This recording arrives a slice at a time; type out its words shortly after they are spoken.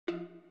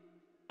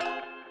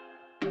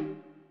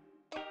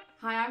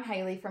Hi, I'm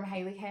Hayley from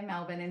Hayley Hair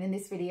Melbourne, and in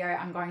this video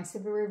I'm going to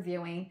be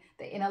reviewing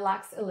the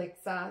Innoluxe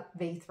Elixir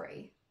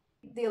V3.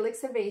 The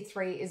Elixir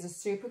V3 is a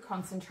super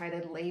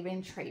concentrated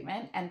leave-in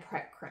treatment and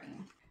prep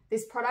cream.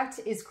 This product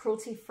is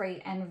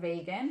cruelty-free and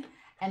vegan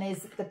and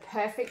is the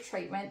perfect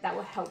treatment that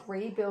will help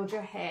rebuild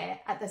your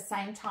hair at the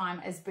same time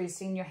as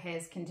boosting your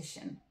hair's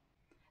condition.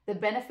 The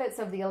benefits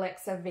of the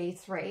Elixir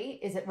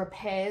V3 is it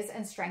repairs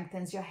and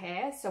strengthens your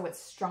hair so it's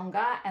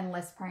stronger and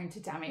less prone to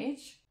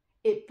damage.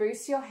 It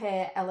boosts your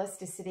hair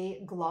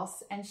elasticity,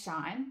 gloss, and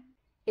shine.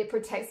 It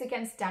protects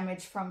against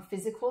damage from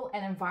physical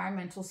and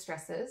environmental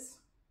stresses.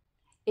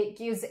 It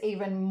gives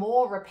even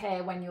more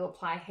repair when you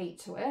apply heat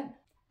to it.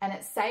 And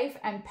it's safe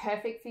and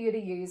perfect for you to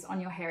use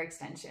on your hair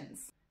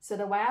extensions. So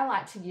the way I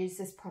like to use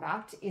this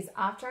product is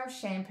after I've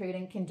shampooed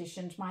and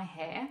conditioned my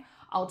hair,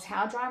 I'll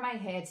towel dry my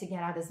hair to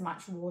get out as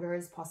much water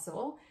as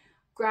possible.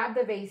 Grab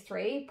the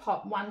V3,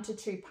 pop 1 to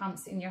 2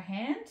 pumps in your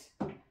hand.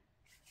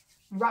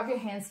 Rub your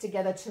hands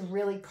together to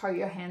really coat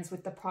your hands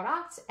with the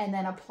product and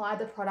then apply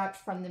the product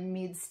from the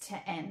mids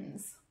to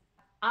ends.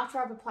 After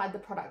I've applied the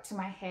product to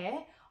my hair,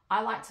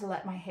 I like to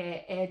let my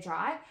hair air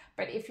dry,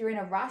 but if you're in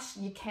a rush,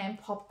 you can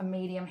pop a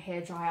medium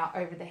hair dryer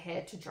over the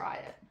hair to dry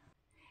it.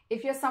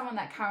 If you're someone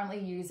that currently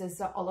uses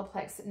the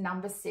Olaplex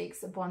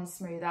No.6 Bond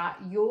Smoother,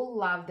 you'll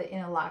love the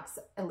Innoluxe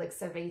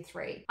Elixir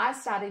V3. I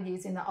started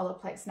using the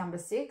Olaplex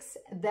No.6,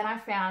 then I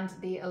found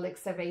the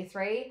Elixir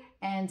V3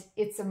 and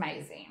it's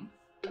amazing.